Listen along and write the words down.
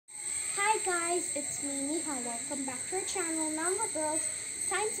guys, it's me Niha. Welcome back to our channel. Now girls,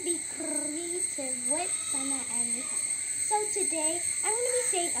 time to be creative with Sana and Niha. So today I'm going to be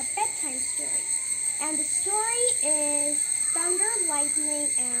saying a bedtime story. And the story is Thunder,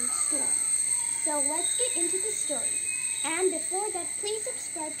 Lightning, and Storm. So let's get into the story. And before that, please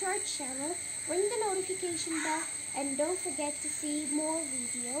subscribe to our channel, ring the notification bell, and don't forget to see more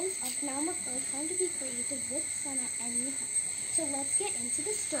videos of Now Girls, Time to be Creative with Sana and Niha. So let's get into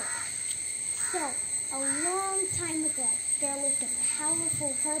the story. So, a long time ago, there lived a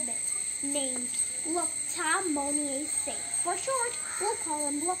powerful hermit named Lukta Moniese. For short, we'll call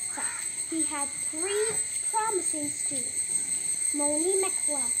him Lukta. He had 3 promising students. Moni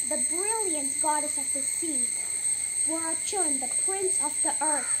Mekla, the brilliant goddess of the sea, Warachun, the prince of the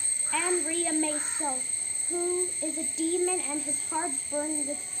earth, and Ria Meso, who is a demon and his heart burned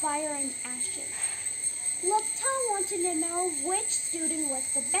with fire and ashes. Lukta wanted to know which student was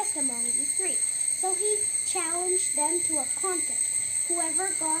the best among these 3, so he challenged them to a contest. Whoever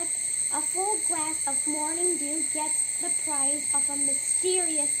got a full glass of morning dew gets the prize of a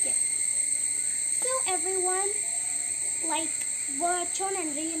mysterious gift. So everyone, like Warachon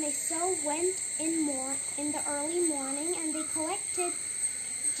and Riyameso, went in the early morning and they collected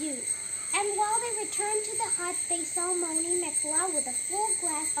dew. And while they returned to the hut, they saw Moni Mekla with a full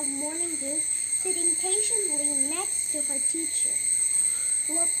glass of morning dew sitting patiently next to her teacher.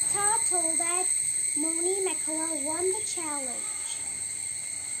 Lukta told that Moni Mekla won the challenge.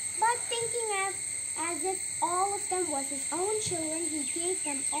 But thinking as if all of them was his own children, he gave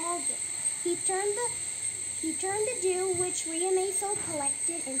them all gifts. He turned the dew which Riyameso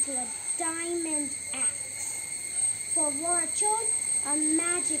collected into a diamond axe. For Warachon, a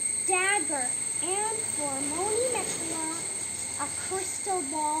magic dagger, and for Moni Mekla, a crystal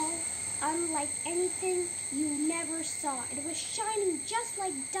ball unlike anything you never saw. It was shining just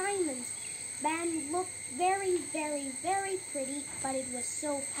like diamonds and looked very, very, very pretty, but it was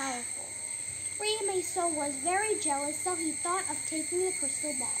so powerful. Riyameso was very jealous, so he thought of taking the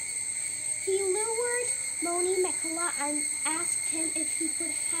crystal ball. He lured Moni Mekla and asked him if he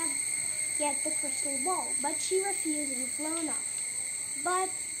could get the crystal ball, but she refused and flown off. But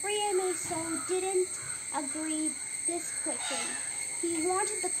Riyameso didn't agree this quickly. He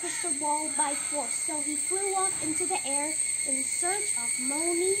wanted the crystal ball by force, so he flew off into the air in search of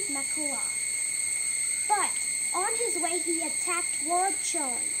Moni Mekla. But on his way, he attacked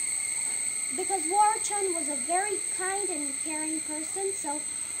Warachon. Because Warachon was a very kind and caring person, so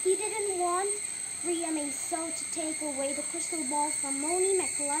he didn't want Riyameso to take away the crystal ball from Moni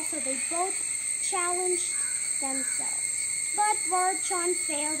Mekla, so they both challenged themselves. But Warachon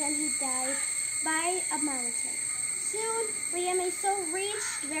failed and he died by a mountain. Soon, Riyameso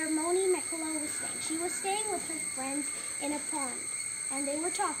reached where Moni Mekla was staying. She was staying with her friends in a pond, and they were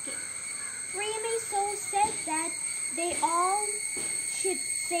talking. Riyameso said that they all should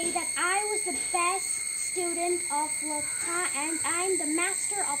say that I was the best student of Lukta and I'm the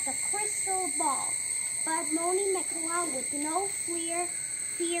master of the crystal ball. But Moni Mekla, with no fear,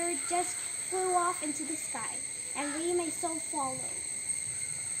 just flew off into the sky, and Riyameso followed.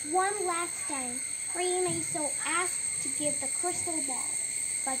 One last time, Riyameso asked to give the crystal ball,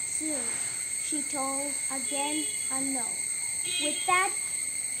 but soon she told again a no. With that,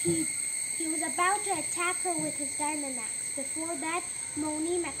 he was about to attack her with his diamond axe. Before that,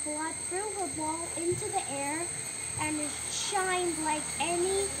 Moni Mekla threw her ball into the air and it shined like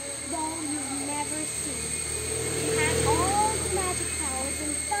any ball you've never seen. It had all the magic powers,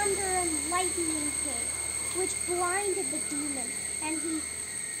 and thunder and lightning came, which blinded the demon, and he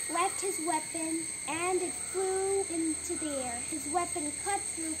left his weapon and it flew into the air. His weapon cut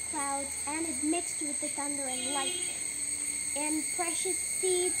through clouds and it mixed with the thunder and lightning. And precious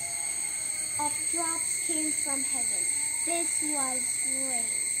seeds of drops came from heaven. This was rain.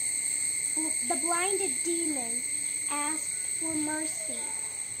 The blinded demon asked for mercy,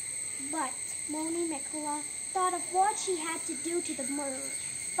 but Moni Mekla thought of what she had to do to the murderer.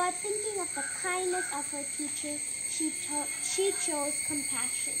 But thinking of the kindness of her teacher, she chose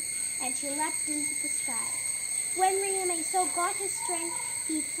compassion, and she leapt into the sky. When Riyameso got his strength,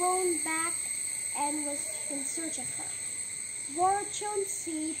 he flown back and was in search of her. Warachon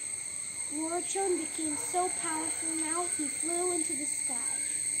became so powerful now, he flew into the sky.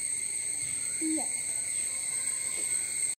 Yes.